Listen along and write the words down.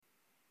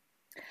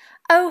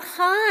Oh,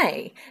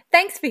 hi.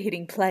 Thanks for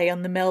hitting play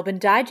on the Melbourne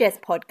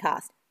Digest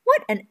podcast.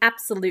 What an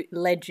absolute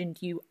legend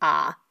you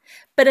are.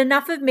 But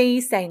enough of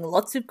me saying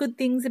lots of good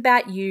things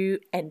about you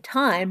and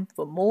time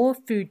for more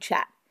food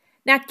chat.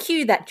 Now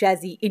cue that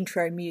jazzy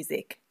intro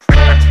music.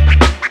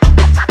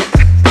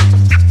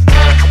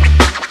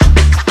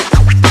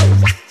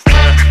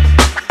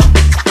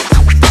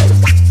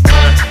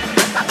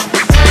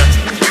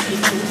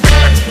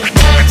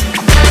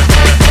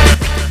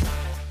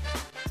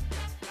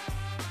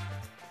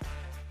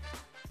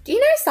 Do you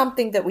know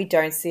something that we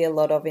don't see a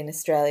lot of in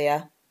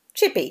Australia?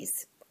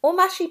 Chippies, or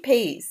mushy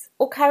peas,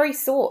 or curry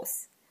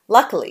sauce.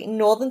 Luckily,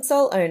 Northern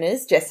Soul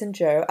owners Jess and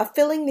Joe are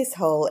filling this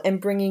hole and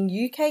bringing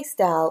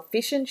UK-style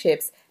fish and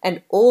chips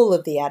and all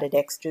of the added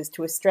extras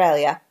to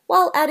Australia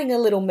while adding a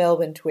little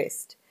Melbourne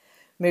twist.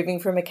 Moving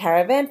from a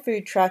caravan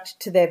food truck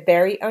to their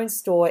very own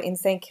store in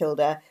St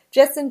Kilda,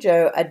 Jess and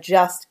Joe are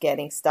just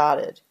getting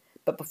started.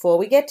 But before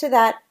we get to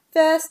that,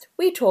 first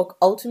we talk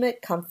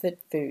ultimate comfort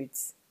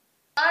foods.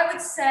 I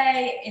would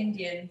say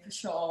Indian for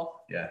sure.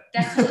 Yeah.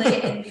 Definitely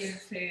Indian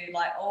food.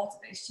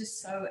 It's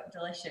just so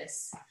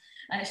delicious.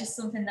 And it's just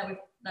something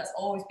that's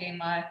always been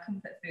my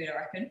comfort food, I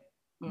reckon.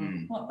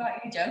 Mm. What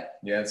about you, Joe?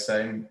 Yeah,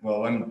 same.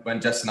 Well, when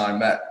Jess and I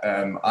met,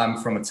 I'm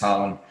from a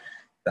town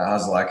that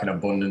has like an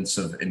abundance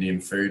of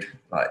Indian food,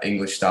 like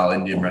English style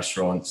Indian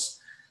restaurants.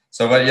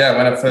 So when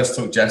I first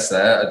took Jess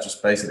there, I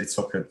just basically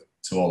took her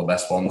to all the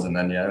best ones, and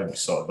then we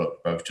sort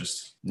of both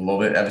just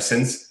love it ever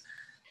since.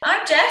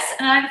 I'm Jess,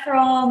 and I'm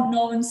from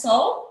Northern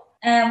Soul,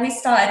 and we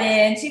started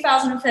in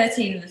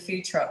 2013 with a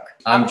food truck.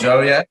 I'm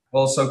Joe,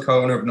 also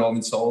co-owner of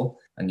Northern Soul,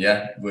 and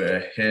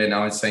we're here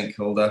now in St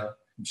Kilda,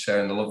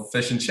 sharing the love of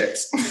fish and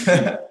chips.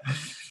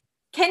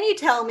 Can you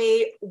tell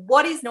me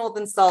what is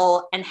Northern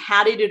Soul and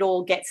how did it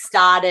all get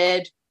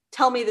started?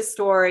 Tell me the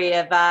story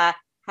of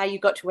how you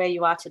got to where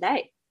you are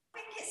today. I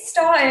think it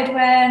started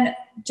when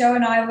Joe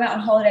and I went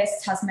on holidays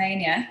to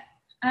Tasmania,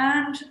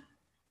 and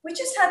we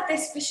just had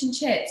this fish and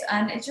chips,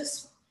 and it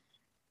just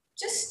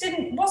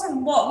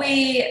wasn't what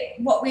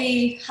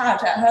we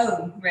had at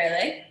home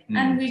really.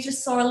 And we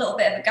just saw a little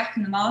bit of a gap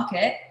in the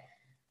market,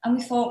 and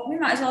we thought we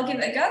might as well give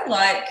it a go.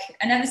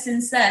 And ever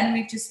since then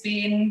we've just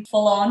been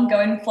full on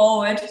going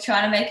forward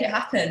trying to make it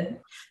happen.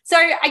 So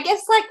I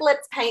guess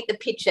let's paint the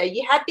picture.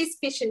 You had this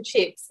fish and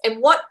chips,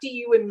 and what do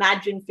you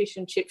imagine fish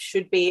and chips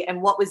should be,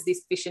 and what was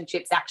this fish and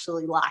chips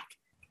actually like?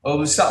 Well,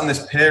 we sat on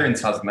this pier in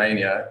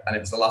Tasmania, and it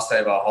was the last day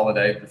of our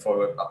holiday before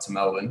we went back to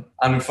Melbourne.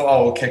 And we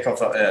thought, we'll kick off,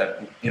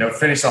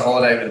 finish the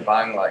holiday with a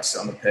bang, sit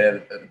on the pier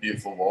at the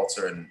beautiful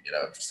water and,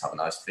 just have a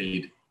nice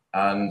feed.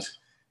 And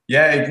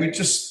we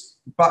just,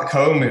 back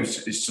home,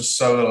 it's just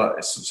so,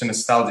 it's such a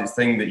nostalgic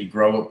thing that you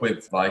grow up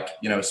with,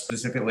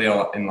 specifically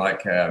in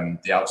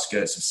the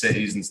outskirts of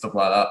cities and stuff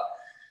like that.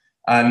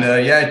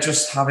 And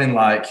just having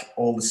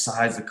all the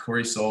sides, the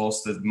curry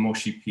sauce, the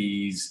mushy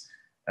peas,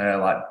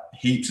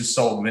 heaps of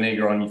salt and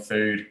vinegar on your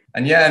food.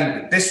 And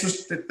this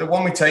was the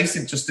one we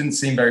tasted, just didn't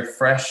seem very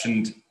fresh,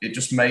 and it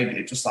just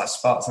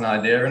sparked an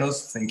idea in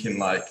us,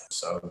 thinking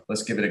so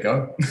let's give it a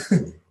go.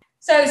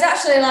 So it was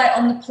actually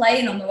on the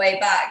plane on the way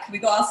back, we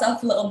got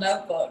ourselves a little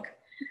notebook,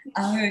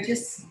 and we were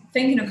just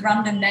thinking of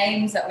random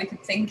names that we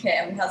could think it,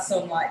 and we had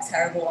some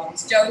terrible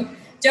ones. Joe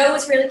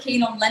was really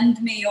keen on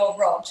Lend Me Your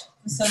Rod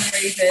for some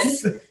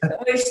reason,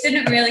 which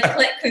didn't really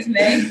click with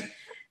me.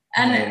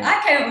 And I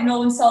came up with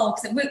Northern Soul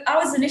because I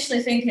was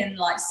initially thinking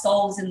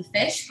souls in the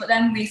fish, but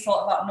then we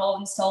thought about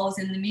Northern Souls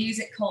in the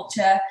music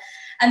culture,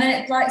 and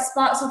then it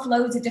sparks off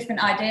loads of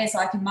different ideas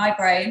in my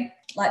brain,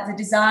 the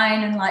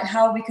design and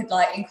how we could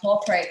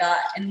incorporate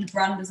that in the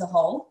brand as a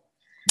whole.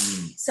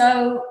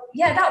 So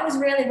that was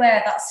really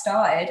where that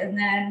started, and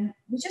then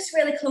we just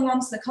really clung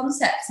on to the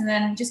concept, and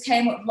then just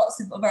came up with lots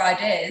of other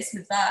ideas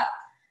with that,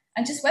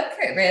 and just went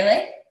for it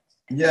really.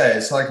 Yeah,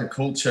 it's a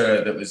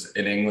culture that was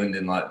in England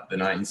in the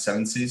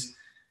 1970s.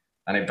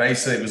 And it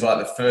was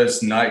the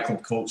first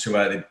nightclub culture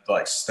where they'd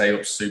stay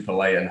up super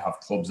late and have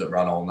clubs that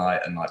ran all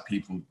night, and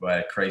people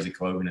wear crazy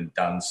clothing and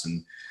dance.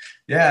 And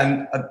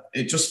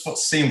it just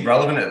seemed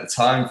relevant at the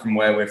time from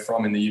where we're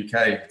from in the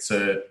UK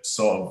to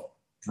sort of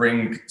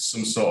bring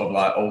some sort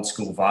of old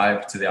school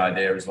vibe to the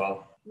idea as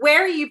well.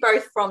 Where are you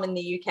both from in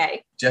the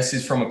UK? Jess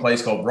is from a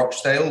place called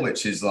Rochdale,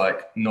 which is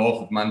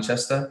north of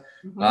Manchester.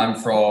 Mm-hmm. I'm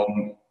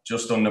from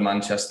just under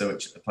Manchester,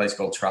 which is a place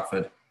called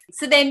Trafford.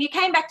 So then you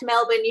came back to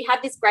Melbourne, you had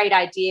this great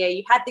idea,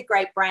 you had the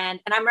great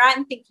brand, and I'm right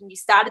in thinking you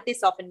started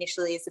this off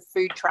initially as a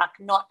food truck,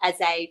 not as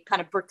a kind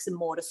of bricks and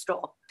mortar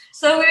store.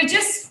 So we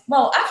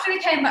were after we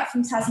came back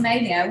from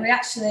Tasmania,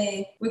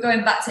 we're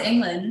going back to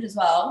England as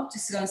well,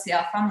 just to go and see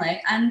our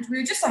family, and we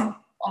were just on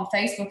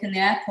Facebook in the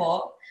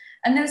airport,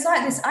 and there was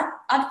this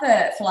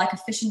advert for a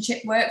fish and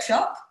chip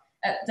workshop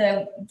at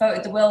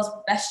voted the world's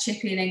best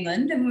chippy in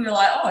England, and we were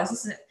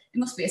it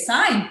must be a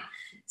sign.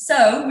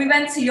 So we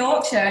went to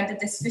Yorkshire and did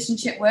this fish and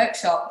chip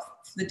workshop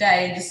for the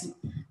day and just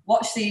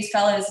watched these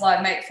fellas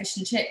make fish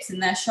and chips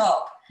in their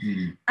shop.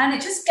 And it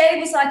just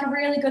gave us a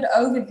really good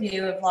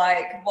overview of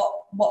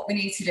what we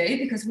need to do,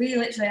 because we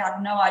literally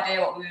had no idea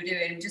what we were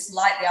doing. We just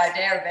liked the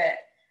idea of it.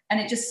 And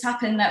it just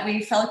happened that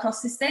we fell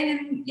across this thing,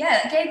 and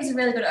yeah, it gave us a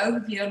really good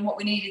overview on what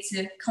we needed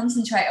to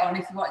concentrate on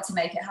if we wanted to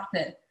make it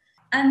happen.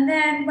 And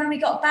then when we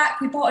got back,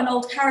 we bought an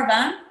old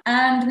caravan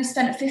and we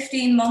spent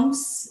 15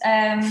 months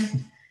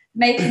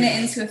making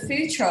it into a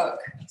food truck.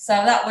 So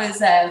that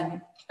was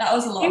a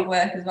lot of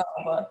work as well.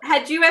 But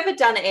had you ever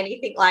done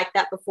anything like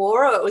that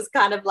before, or it was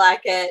kind of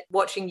like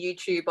watching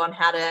YouTube on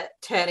how to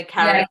turn a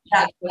caravan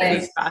into a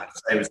food truck?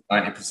 It was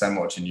 90%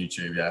 watching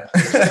YouTube,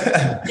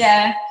 yeah.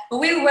 Yeah, but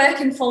we were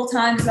working full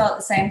time as well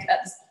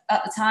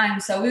at the time.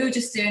 So we were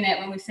just doing it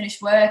when we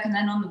finished work, and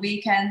then on the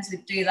weekends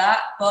we'd do that.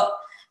 But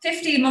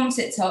 15 months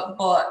it took,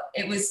 but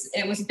it was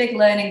a big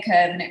learning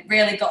curve, and it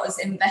really got us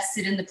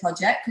invested in the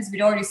project because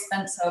we'd already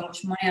spent so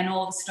much money on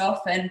all the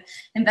stuff and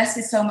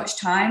invested so much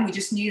time. We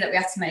just knew that we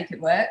had to make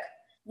it work.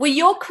 Were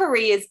your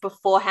careers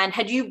beforehand,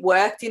 had you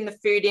worked in the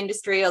food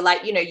industry, or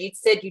you'd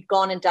said you'd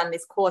gone and done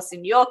this course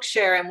in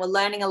Yorkshire and were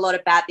learning a lot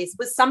about this.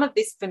 Was some of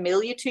this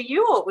familiar to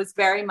you, or it was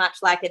very much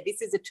like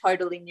this is a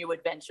totally new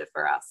adventure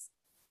for us?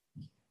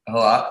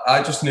 Oh,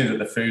 I just knew that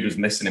the food was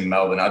missing in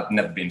Melbourne. I'd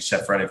never been a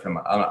chef or anything.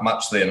 I'm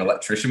actually an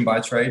electrician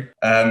by trade.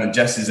 And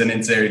Jess is an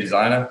interior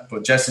designer.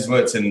 But Jess has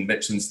worked in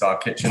Michelin star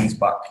kitchens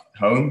back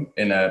home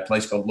in a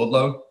place called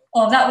Ludlow.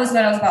 Oh, that was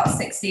when I was about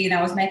 16.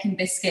 I was making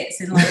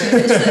biscuits in a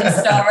Michelin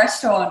star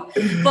restaurant.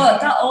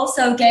 But that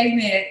also gave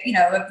me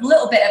a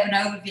little bit of an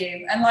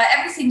overview. And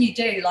everything you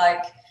do,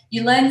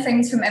 you learn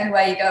things from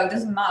everywhere you go. It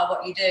doesn't matter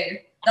what you do.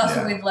 That's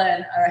what we've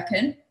learned, I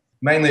reckon.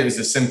 Mainly it was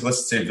the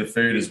simplicity of the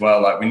food as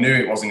well. We knew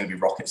it wasn't going to be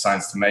rocket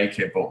science to make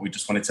it, but we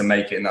just wanted to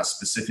make it in that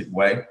specific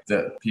way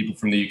that people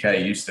from the UK are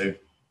used to.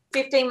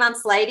 15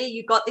 months later,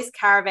 you got this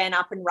caravan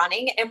up and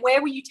running. And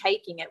where were you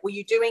taking it? Were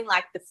you doing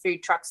the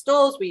food truck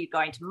stalls? Were you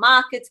going to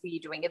markets? Were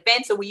you doing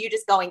events? Or were you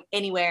just going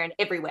anywhere and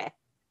everywhere?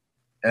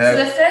 So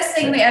the first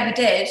thing we ever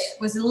did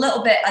was a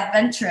little bit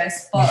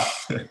adventurous, but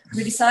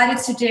we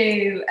decided to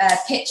do a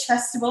pitch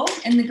festival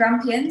in the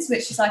Grampians,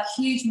 which is a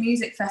huge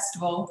music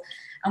festival.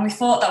 And we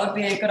thought that would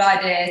be a good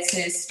idea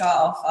to start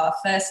off our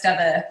first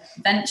ever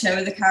venture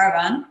with a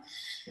caravan.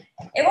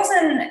 It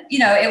wasn't,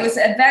 it was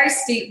a very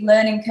steep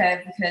learning curve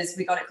because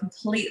we got it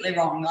completely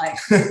wrong.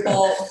 We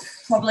bought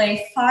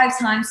probably 5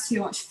 times too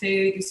much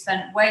food. We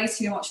spent way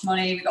too much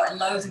money. We got in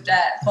loads of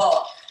debt.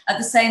 But at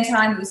the same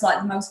time, it was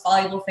the most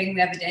valuable thing we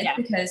ever did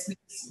because we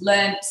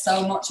learned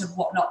so much of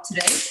what not to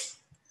do.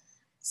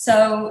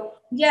 So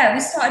yeah, we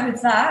started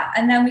with that.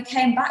 And then we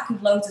came back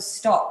with loads of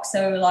stock.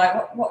 So we were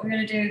like, what are we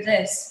going to do with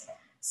this?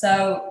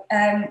 So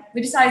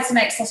we decided to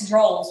make sausage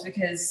rolls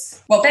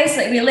because,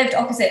 basically we lived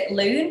opposite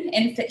Loon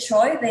in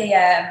Fitzroy,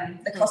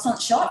 the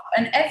croissant shop,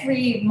 and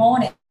every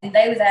morning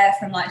they were there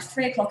from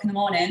 3 o'clock in the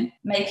morning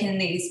making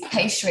these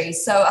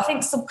pastries. So I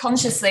think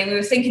subconsciously we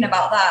were thinking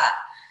about that,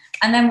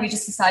 and then we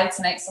just decided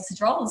to make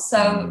sausage rolls.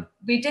 So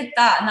we did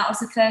that, and that was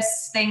the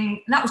first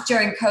thing. And that was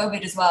during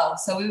COVID as well.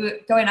 So we were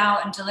going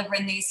out and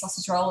delivering these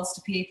sausage rolls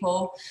to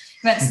people.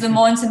 We went to the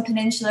Mornington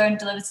Peninsula and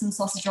delivered some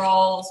sausage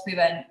rolls. We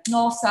went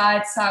north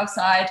side, south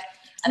side.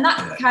 And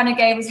that kind of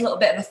gave us a little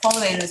bit of a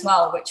following as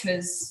well, which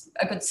was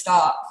a good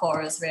start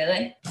for us,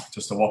 really.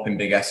 Just a whopping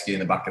big esky in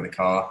the back of the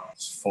car,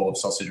 full of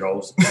sausage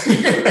rolls.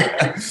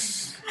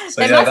 So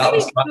they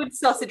must be good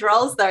sausage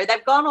rolls, though.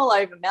 They've gone all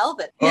over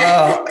Melbourne.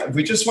 Well,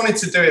 we just wanted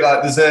to do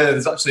it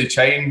there's actually a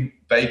chain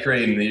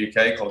bakery in the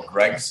UK called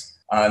Greggs,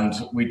 and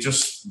we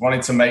just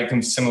wanted to make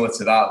them similar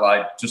to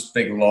that, just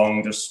big,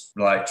 long, just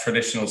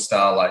traditional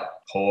style,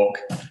 pork,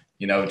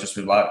 just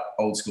with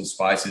old school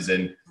spices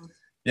in.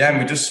 Yeah, and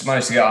we just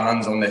managed to get our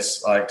hands on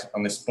this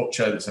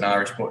butcher that's an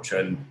Irish butcher,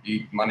 and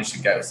he managed to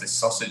get us this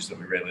sausage that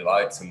we really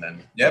liked. And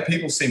then,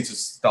 people seemed to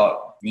start,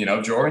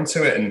 drawing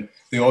to it, and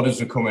the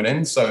orders were coming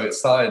in. So it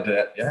started,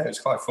 it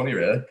was quite funny,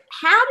 really.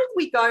 How did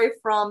we go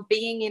from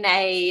being in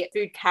a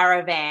food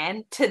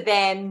caravan to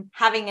then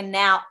having a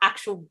now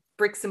actual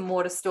bricks and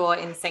mortar store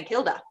in St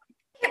Kilda?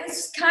 It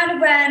was kind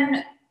of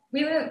when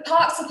we were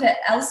parked up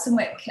at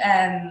Elstonwick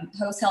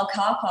Hotel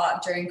car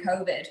park during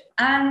COVID,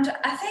 and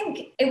I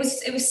think it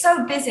was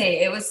so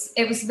busy. It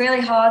was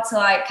really hard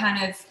to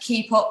kind of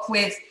keep up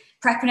with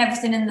prepping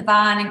everything in the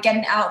van and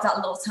getting it out of that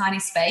little tiny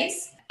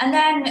space. And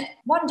then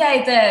one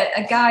day,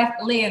 a guy,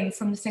 Liam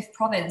from the 5th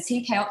Province,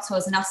 he came up to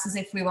us and asked us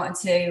if we wanted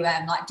to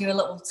do a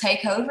little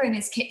takeover in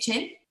his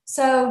kitchen.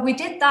 So we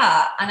did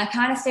that, and I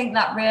kind of think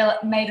that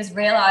made us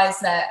realise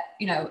that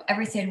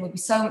everything would be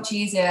so much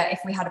easier if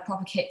we had a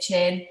proper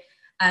kitchen.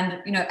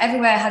 And,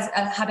 everywhere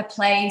had a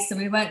place, and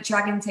we weren't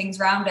dragging things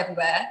around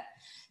everywhere.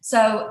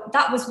 So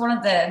that was one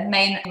of the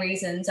main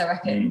reasons, I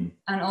reckon.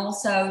 And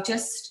also it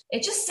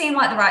just seemed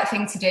like the right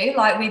thing to do.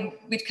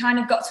 We'd kind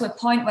of got to a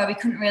point where we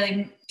couldn't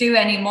really do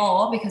any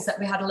more because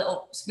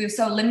we were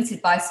so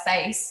limited by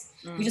space.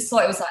 We just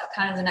thought it was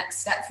kind of the next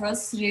step for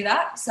us to do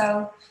that.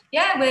 So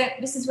yeah,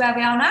 this is where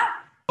we are now.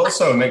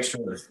 Also a mixture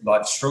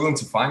of struggling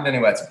to find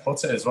anywhere to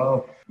put it as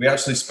well. We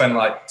actually spent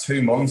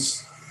 2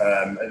 months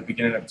at the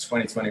beginning of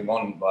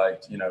 2021,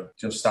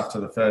 just after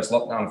the first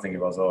lockdown, I think it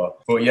was.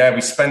 But yeah,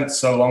 we spent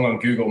so long on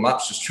Google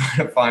Maps just trying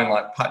to find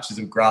patches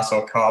of grass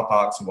or car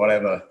parks or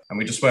whatever, and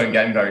we just weren't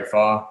getting very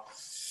far.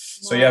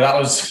 So yeah, that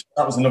was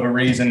another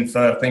reason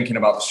for thinking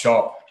about the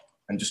shop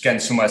and just getting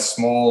somewhere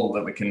small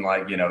that we can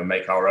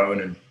make our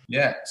own. And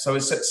yeah, so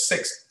it's at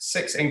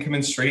six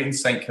Inkerman Street in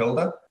St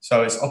Kilda.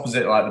 So it's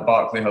opposite like the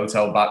Barclay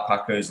Hotel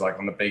Backpackers, like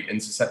on the big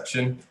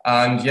intersection.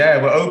 And yeah,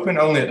 we're open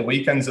only at the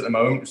weekends at the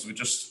moment because we're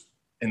just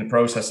in the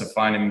process of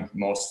finding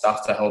more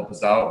staff to help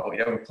us out. But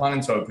yeah, we're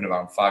planning to open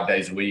around 5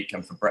 days a week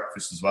and for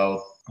breakfast as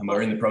well. And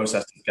we're in the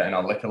process of getting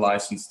our liquor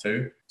license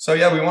too. So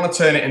yeah, we want to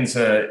turn it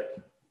into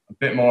a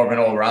bit more of an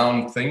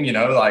all-round thing,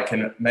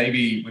 and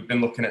maybe we've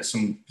been looking at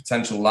some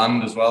potential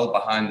land as well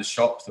behind the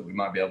shop that we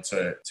might be able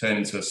to turn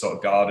into a sort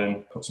of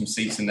garden, put some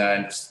seats in there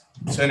and just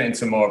turn it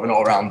into more of an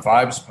all-round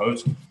vibe, I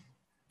suppose.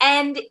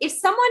 And if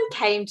someone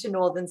came to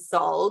Northern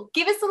Soul,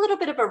 give us a little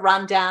bit of a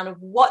rundown of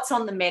what's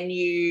on the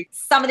menu.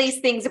 Some of these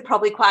things are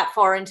probably quite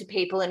foreign to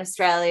people in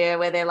Australia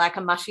where they're like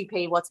a mushy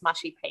pea, what's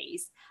mushy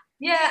peas?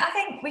 Yeah, I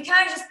think we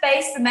kind of just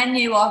base the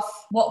menu off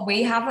what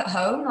we have at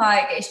home.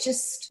 Like, it's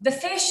just, the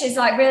fish is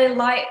like really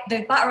light.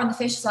 The batter on the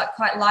fish is like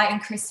quite light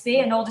and crispy,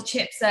 and all the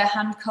chips are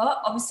hand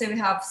cut. Obviously, we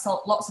have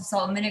lots of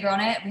salt and vinegar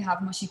on it. We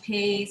have mushy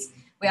peas.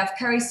 We have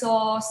curry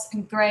sauce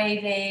and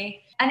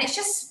gravy. And it's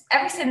just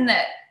everything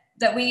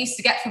that we used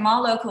to get from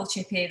our local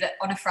chippy that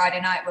on a Friday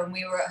night when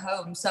we were at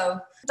home.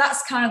 So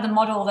that's kind of the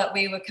model that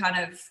we were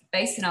kind of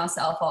basing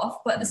ourselves off.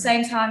 But at the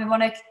same time, we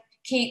want to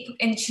keep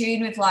in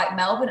tune with like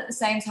Melbourne at the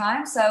same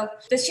time. So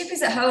the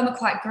chippies at home are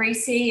quite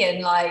greasy and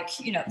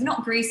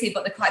not greasy,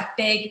 but they're quite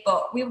big,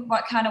 but we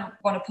kind of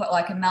want to put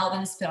like a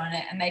Melbourne spin on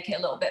it and make it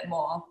a little bit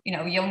more,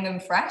 young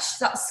and fresh.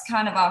 That's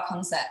kind of our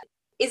concept.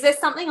 Is there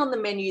something on the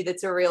menu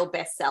that's a real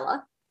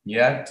bestseller?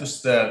 Yeah,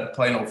 just the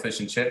plain old fish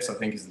and chips, I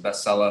think, is the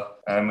best seller.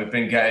 We've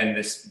been getting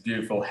this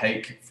beautiful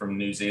hake from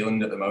New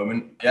Zealand at the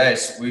moment. Yeah,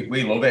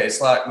 we love it. It's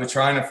like we're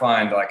trying to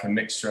find like a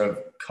mixture of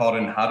cod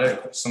and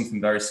haddock, something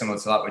very similar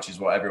to that, which is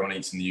what everyone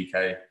eats in the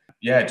UK.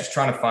 Yeah, just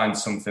trying to find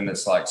something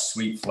that's like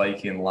sweet,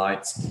 flaky and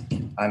light.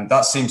 And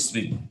that seems to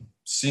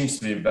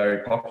be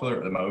very popular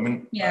at the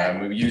moment. Yeah.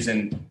 We were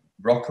using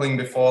Rockling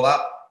before that.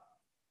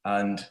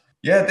 And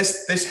yeah,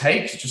 this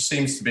hake just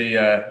seems to be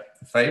a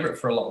favorite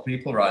for a lot of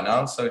people right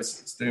now, so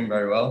it's doing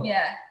very well.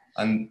 Yeah.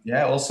 And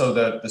yeah, also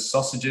the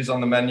sausages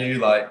on the menu,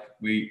 like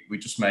we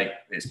just make,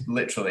 it's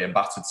literally a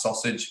battered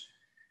sausage,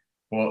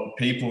 but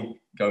people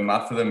go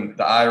mad for them.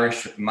 The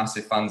Irish are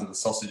massive fans of the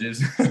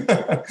sausages.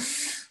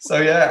 So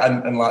yeah,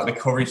 and like the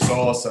curry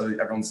sauce, so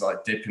everyone's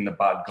like dipping the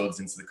bad goods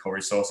into the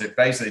curry sauce. It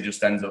basically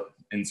just ends up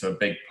into a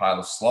big pile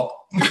of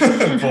slop.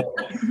 But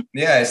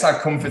yeah, it's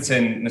that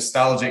comforting,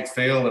 nostalgic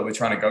feel that we're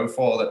trying to go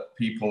for, that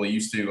people are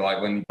used to,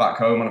 like when back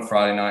home on a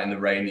Friday night in the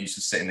rain, they used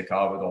to sit in the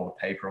car with all the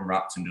paper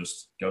unwrapped and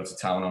just go to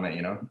town on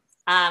it,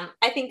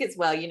 I think as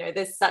well,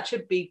 there's such a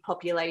big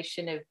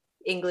population of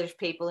English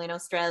people in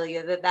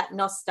Australia that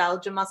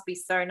nostalgia must be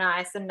so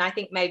nice. And I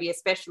think maybe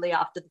especially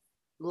after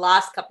the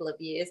last couple of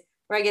years,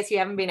 where I guess you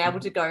haven't been able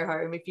to go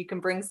home, if you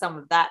can bring some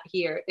of that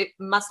here, it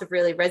must have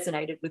really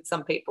resonated with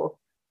some people.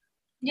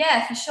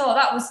 Yeah, for sure.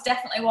 That was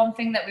definitely one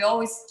thing that we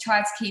always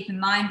tried to keep in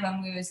mind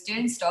when we was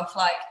doing stuff.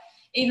 Like,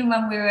 even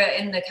when we were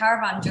in the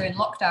caravan during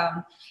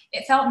lockdown,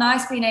 it felt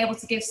nice being able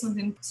to give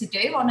something to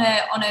do on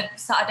a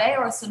Saturday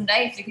or a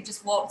Sunday. If you could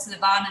just walk to the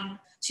van and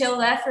chill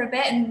there for a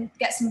bit and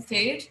get some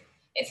food,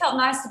 it felt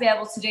nice to be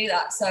able to do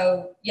that.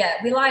 So yeah,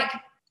 we like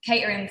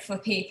catering for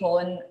people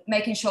and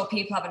making sure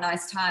people have a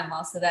nice time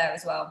whilst they're there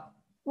as well.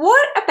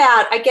 What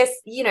about, I guess,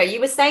 you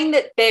were saying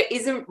that there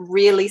isn't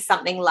really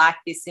something like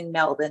this in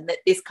Melbourne, that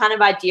this kind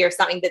of idea of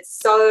something that's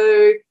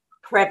so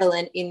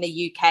prevalent in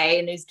the UK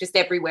and is just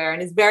everywhere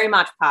and is very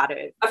much part of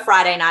a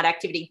Friday night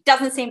activity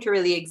doesn't seem to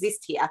really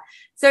exist here.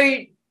 So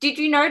did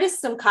you notice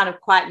some kind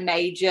of quite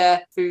major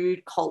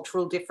food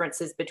cultural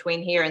differences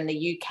between here and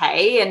the UK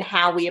and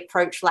how we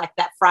approach like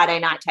that Friday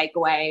night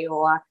takeaway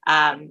or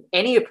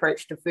any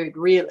approach to food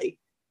really?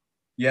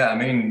 Yeah, I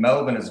mean,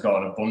 Melbourne has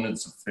got an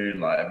abundance of food,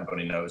 like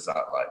everybody knows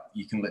that. Like,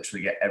 you can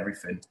literally get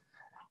everything.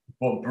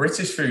 But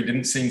British food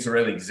didn't seem to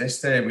really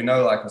exist here. We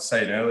know, like I was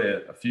saying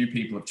earlier, a few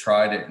people have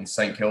tried it in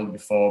St Kilda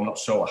before. I'm not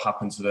sure what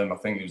happened to them. I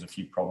think there was a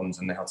few problems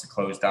and they had to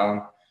close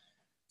down.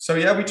 So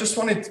yeah, we just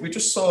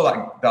saw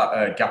like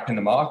that gap in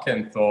the market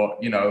and thought,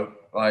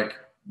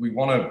 we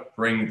want to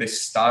bring this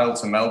style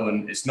to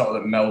Melbourne. It's not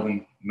that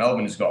Melbourne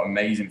has got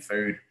amazing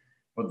food,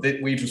 but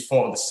we just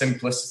thought of the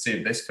simplicity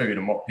of this food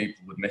and what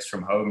people would miss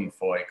from home and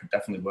thought it could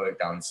definitely work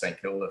down in St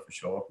Kilda for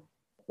sure.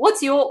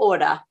 What's your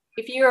order?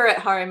 If you were at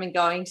home and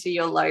going to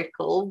your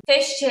local?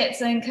 Fish,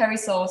 chips and curry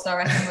sauce, I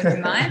reckon, would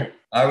be mine.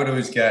 I would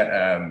always get,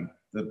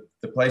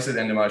 the place at the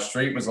end of my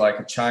street was like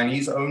a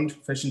Chinese-owned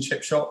fish and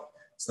chip shop.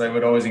 So they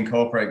would always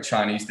incorporate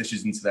Chinese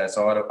dishes into there.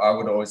 So I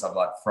would always have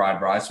like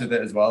fried rice with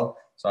it as well.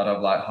 So I'd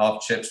have like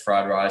half chips,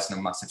 fried rice and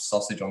a massive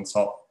sausage on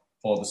top,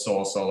 pour the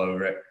sauce all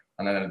over it.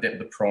 And then I dip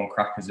the prawn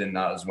crackers in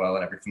that as well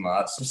and everything like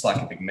that. It's just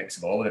like a big mix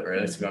of all of it,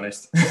 really, to be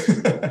honest.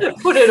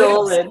 Put it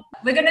all in.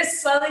 We're going to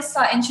slowly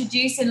start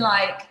introducing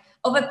like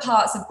other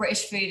parts of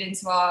British food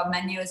into our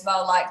menu as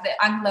well, like the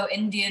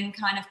Anglo-Indian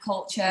kind of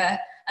culture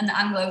and the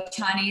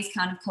Anglo-Chinese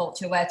kind of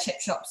culture where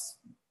chip shops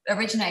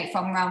originate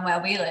from around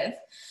where we live.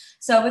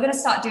 So we're going to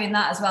start doing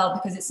that as well,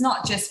 because it's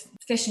not just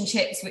fish and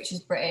chips, which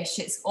is British.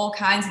 It's all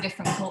kinds of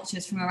different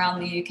cultures from around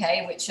the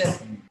UK, which are,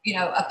 you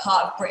know, a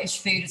part of British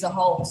food as a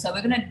whole. So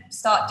we're going to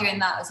start doing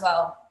that as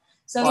well.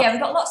 So yeah,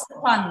 we've got lots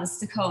of plans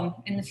to come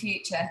in the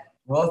future.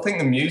 Well, I think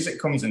the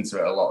music comes into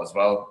it a lot as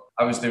well.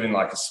 I was doing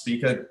like a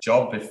speaker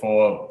job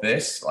before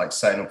this, like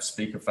setting up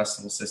speaker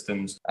festival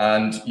systems.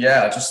 And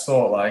yeah, I just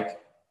thought like,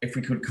 if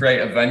we could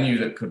create a venue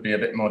that could be a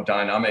bit more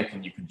dynamic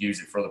and you could use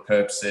it for other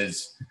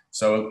purposes.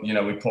 So, you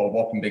know, we put a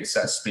whopping big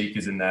set of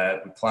speakers in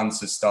there. We plan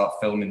to start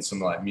filming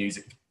some like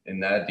music in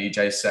there,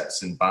 DJ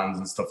sets and bands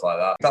and stuff like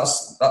that.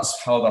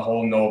 That's how the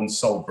whole Northern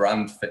Soul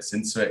brand fits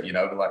into it, you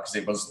know, like, because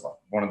it was like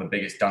one of the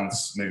biggest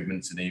dance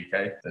movements in the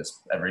UK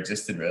that's ever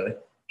existed, really.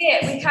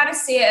 Yeah, we kind of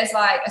see it as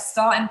like a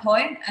starting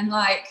point, and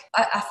like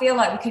I feel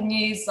like we can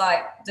use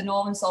like the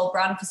Northern Soul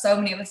brand for so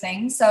many other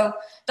things. So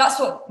that's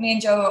what me and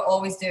Joe are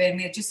always doing.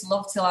 We just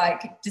love to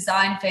like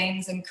design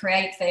things and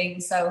create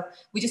things. So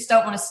we just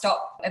don't want to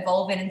stop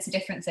evolving into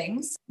different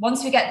things.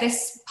 Once we get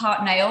this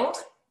part nailed,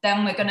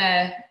 then we're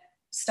gonna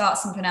start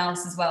something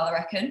else as well, I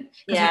reckon.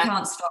 Because we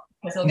can't stop,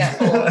 because we'll get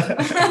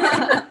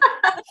bored.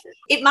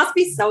 It must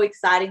be so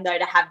exciting, though,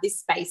 to have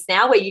this space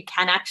now where you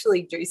can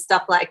actually do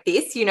stuff like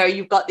this. You know,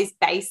 you've got this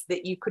base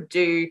that you could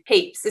do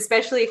heaps,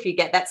 especially if you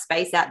get that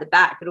space out the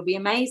back. It'll be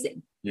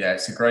amazing. Yeah,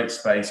 it's a great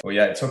space. Well,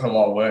 yeah, it took a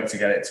lot of work to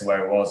get it to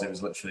where it was. It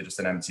was literally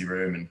just an empty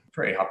room, and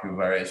pretty happy with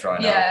where it is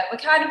right now. Yeah, we're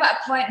kind of at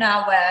a point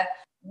now where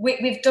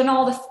we've done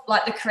all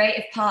the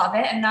creative part of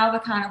it, and now we're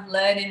kind of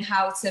learning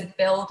how to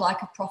build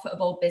like a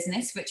profitable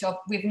business, which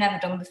we've never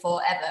done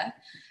before ever.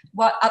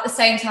 At the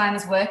same time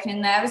as working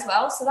in there as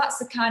well. So that's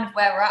the kind of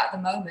where we're at the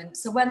moment.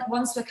 So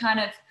once we're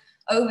kind of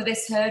over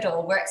this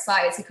hurdle, we're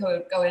excited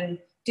to go and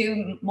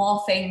do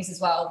more things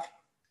as well.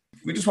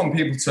 We just want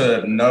people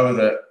to know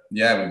that,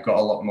 yeah, we've got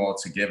a lot more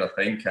to give, I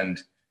think. And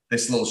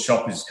this little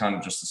shop is kind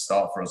of just a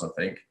start for us, I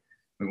think.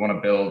 We want to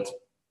build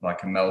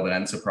like a Melbourne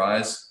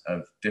enterprise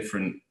of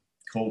different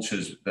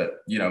cultures that,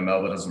 you know,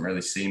 Melbourne hasn't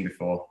really seen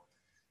before.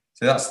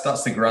 So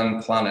that's the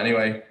grand plan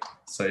anyway.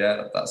 So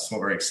yeah, that's what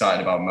we're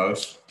excited about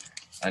most.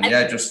 And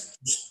yeah, just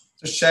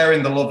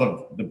sharing the love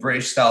of the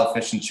British style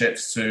fish and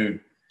chips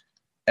to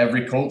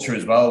every culture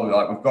as well.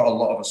 We've got a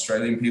lot of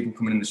Australian people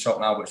coming in the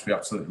shop now, which we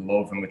absolutely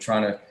love, and we're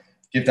trying to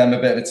give them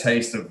a bit of a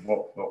taste of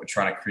what we're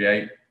trying to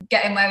create.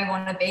 Getting where we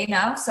want to be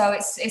now, so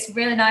it's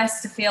really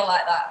nice to feel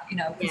like that, you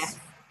know.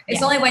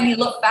 It's only when you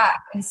look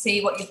back and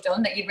see what you've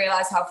done that you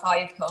realise how far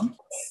you've come.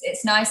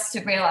 It's nice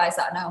to realise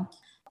that now.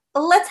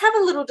 Let's have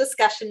a little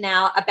discussion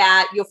now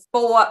about your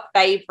 4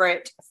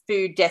 favourite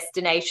food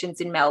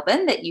destinations in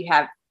Melbourne that you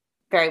have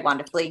very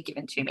wonderfully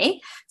given to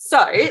me.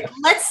 So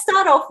let's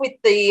start off with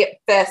the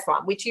first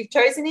one, which you've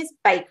chosen is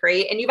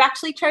bakery, and you've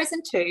actually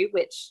chosen 2,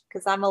 which,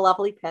 because I'm a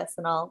lovely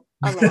person, I'll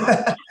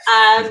allow.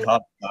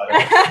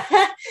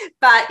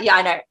 But yeah,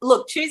 I know.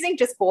 Look, choosing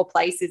just 4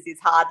 places is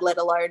hard, let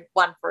alone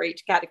 1 for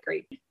each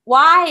category.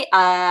 Why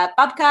are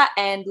Babka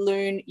and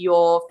Loon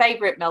your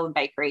favourite Melbourne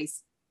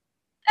bakeries?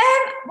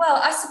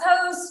 Well, I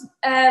suppose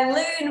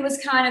Loon was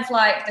kind of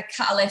like the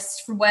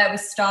catalyst from where we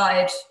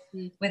started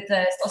with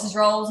the sausage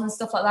rolls and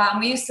stuff like that. And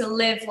we used to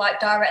live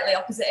like directly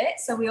opposite it.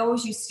 So we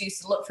always used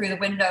to look through the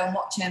window and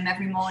watch him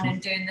every morning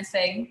doing the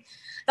thing.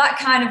 That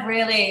kind of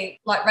really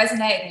like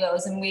resonated with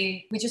us. And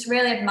we just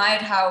really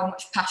admired how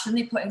much passion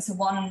they put into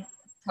one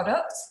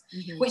product,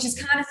 which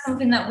is kind of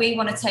something that we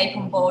want to take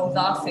on board with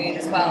our food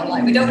as well.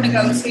 Like, we don't want to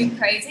go too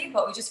crazy,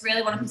 but we just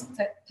really want to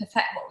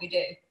perfect what we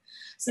do.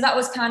 So that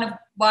was kind of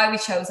why we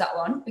chose that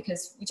one,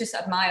 because we just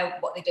admire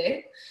what they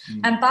do.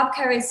 And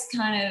Babka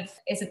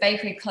is a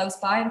bakery close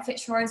by in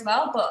Fitzroy as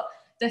well, but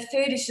the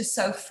food is just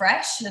so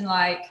fresh, and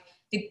like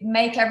they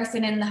make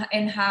everything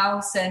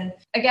in-house. And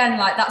again,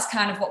 like that's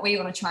kind of what we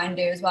want to try and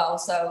do as well.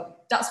 So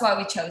that's why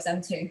we chose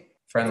them too.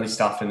 Friendly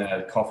staff in there,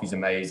 the coffee's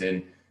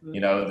amazing.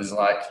 You know, there's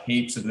like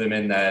heaps of them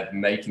in there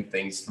making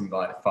things from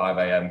like 5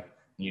 a.m. and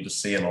you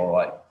just see them all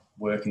like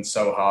working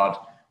so hard.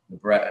 The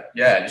bread,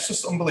 yeah, it's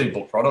just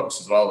unbelievable products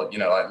as well. You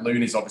know, like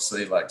Loon is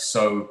obviously like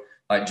so,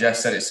 like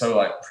Jess said, it's so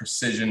like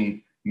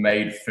precision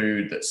made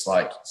food that's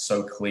like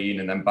so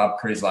clean. And then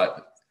Babka is like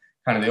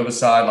kind of the other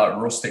side, like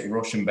rustic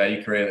Russian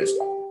bakery that's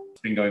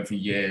been going for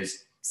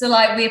years. So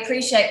like we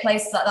appreciate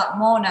places like that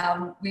more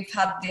now. We've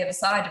had the other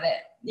side of it.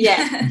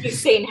 Yeah, you've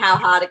seen how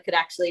hard it could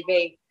actually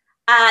be.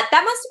 That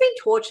must have been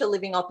torture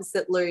living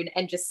opposite Loon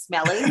and just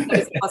smelling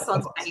those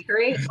croissants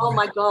bakery. Oh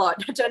my God,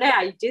 I don't know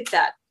how you did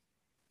that.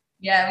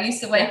 Yeah, we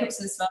used to wake up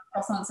to the smell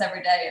of croissants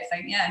every day, I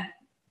think, yeah.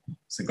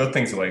 It's a good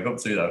thing to wake up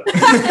to, though.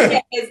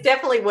 Yeah, there's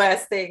definitely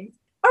worse things.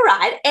 All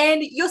right,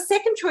 and your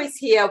second choice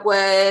here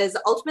was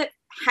ultimate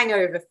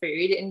hangover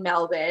food in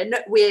Melbourne,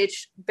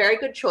 which, very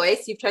good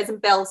choice. You've chosen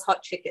Bell's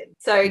Hot Chicken.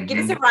 So give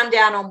us a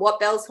rundown on what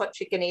Bell's Hot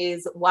Chicken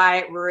is, why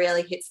it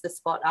really hits the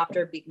spot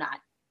after a big night.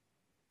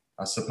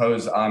 I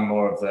suppose I'm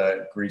more of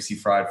the greasy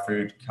fried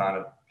food kind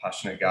of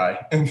passionate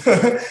guy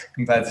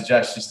compared to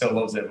Jess. She still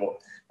loves it, but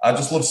I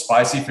just love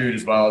spicy food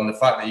as well. And the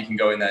fact that you can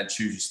go in there and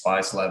choose your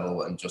spice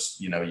level and just,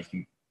 you know, you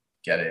can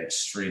get it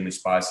extremely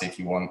spicy if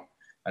you want.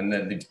 And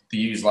then they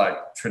use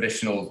like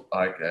traditional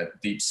like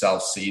deep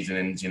South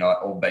seasonings, you know,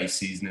 like Old Bay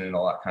seasoning and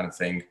all that kind of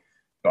thing.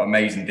 Got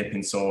amazing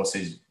dipping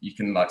sauces. You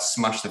can like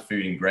smash the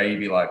food in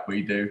gravy like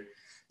we do.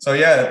 So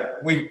yeah,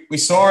 we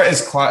saw it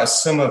as quite a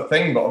similar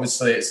thing, but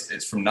obviously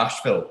it's from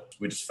Nashville.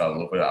 We just fell in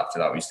love with it after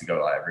that. We used to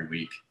go like every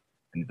week.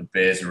 And the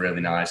beers are really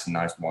nice and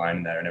nice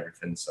wine there and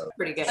everything. So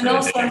pretty good. And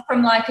also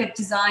from like a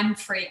design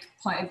freak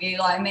point of view,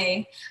 like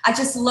me, I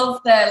just love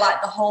the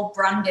whole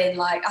branding,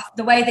 like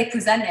the way they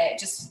present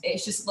it.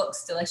 It just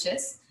looks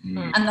delicious,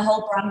 and the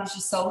whole brand is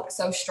just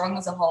so strong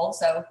as a whole.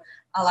 So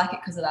I like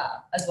it because of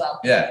that as well.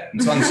 Yeah, and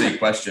to answer your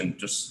question,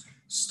 just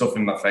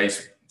stuffing my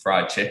face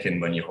fried chicken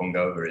when you're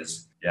hungover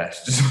is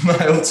it's just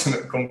my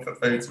ultimate comfort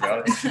food, to be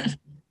honest.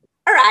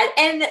 All right,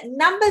 and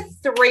number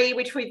 3,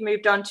 which we've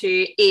moved on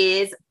to,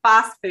 is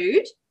fast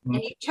food, and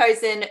you've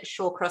chosen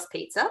Shawcross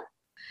Pizza.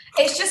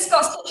 It's just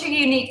got such a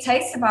unique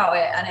taste about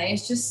it, and it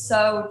is just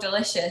so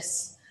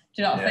delicious.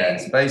 Do you not think?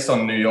 It's based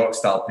on New York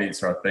style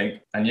pizza, I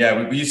think. And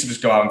yeah, we used to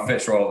just go out in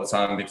Fitzroy all the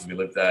time because we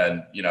lived there,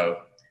 and you know,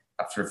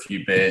 after a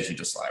few beers, you're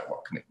just like,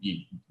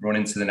 you run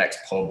into the next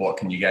pub, what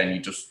can you get? And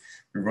you just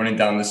we're running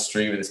down the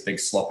street with this big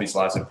sloppy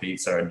slice of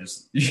pizza and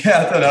just,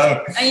 I don't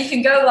know. And you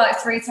can go like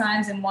 3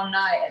 times in one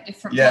night at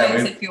different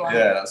places if you want.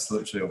 Yeah, that's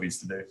literally what we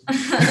used to do.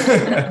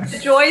 The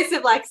joys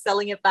of like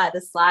selling it by the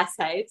slice,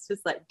 hey? It's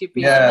just like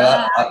dipping. We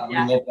love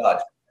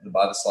that. The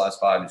by the slice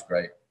vibe is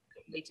great.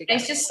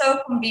 It's just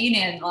so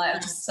convenient,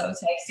 like just so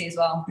tasty as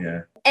well.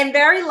 Yeah. And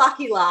very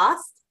lucky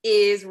last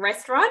is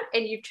restaurant,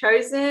 and you've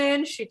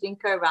chosen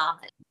Shujinko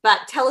Ramen.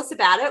 But tell us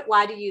about it.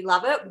 Why do you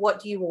love it? What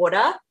do you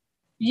order?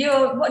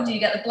 What do you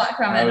get? The black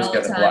ramen? I always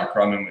get the black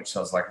ramen, which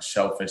has like a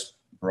shellfish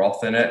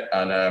broth in it.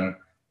 And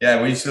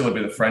we used to live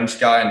with a French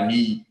guy, and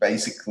he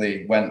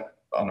basically went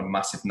on a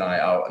massive night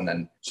out. And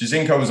then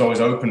Shujinko was always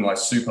open like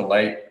super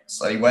late.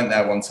 So he went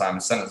there one time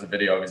and sent us a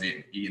video of his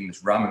eating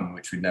this ramen,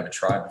 which we'd never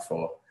tried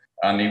before.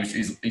 And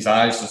his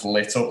eyes just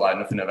lit up like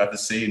nothing I've ever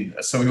seen.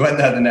 So we went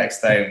there the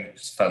next day and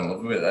just fell in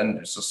love with it. And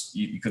it's just,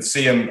 you could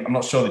see him, I'm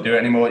not sure they do it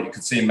anymore. You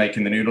could see him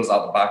making the noodles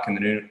out the back in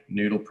the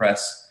noodle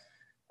press.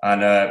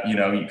 And,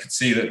 you could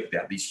see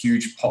that these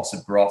huge pots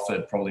of broth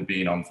had probably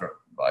been on for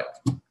like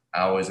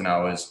hours and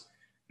hours.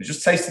 It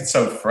just tasted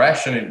so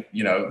fresh, and it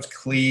was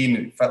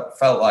clean. It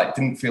felt like,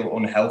 didn't feel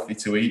unhealthy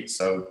to eat.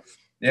 So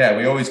yeah,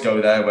 we always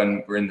go there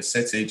when we're in the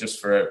city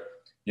just for,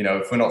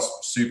 if we're not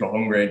super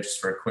hungry, just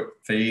for a quick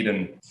feed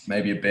and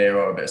maybe a beer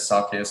or a bit of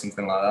sake or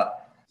something like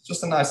that. It's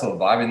just a nice little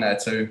vibe in there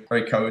too.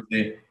 Very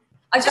cozy.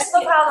 I just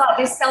love how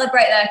they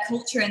celebrate their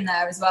culture in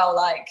there as well.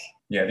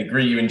 They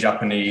greet you in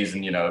Japanese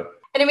and, And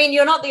I mean,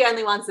 you're not the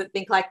only ones that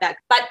think like that,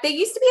 but there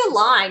used to be a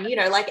line,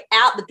 like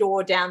out the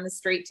door down the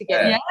street to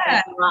get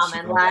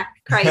ramen, like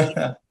crazy.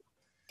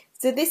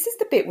 So this is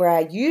the bit where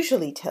I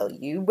usually tell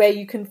you where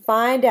you can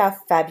find our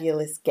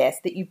fabulous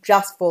guest that you've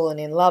just fallen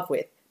in love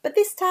with. But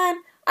this time,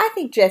 I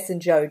think Jess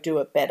and Joe do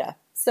it better.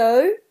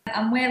 So?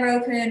 And we're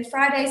open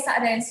Friday,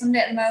 Saturday and Sunday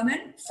at the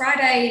moment.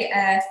 Friday,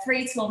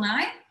 3 till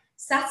 9.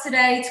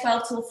 Saturday,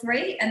 12 till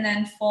 3, and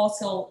then 4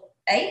 till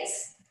 8.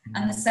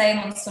 And the same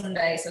on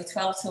Sunday, so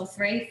 12 till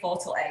 3, 4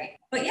 till 8.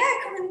 But yeah,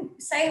 come and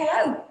say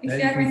hello if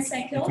you're ever in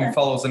St Kilda. You can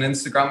follow us on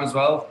Instagram as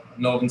well,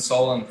 Northern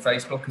Soul on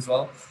Facebook as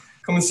well.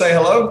 Come and say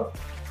hello.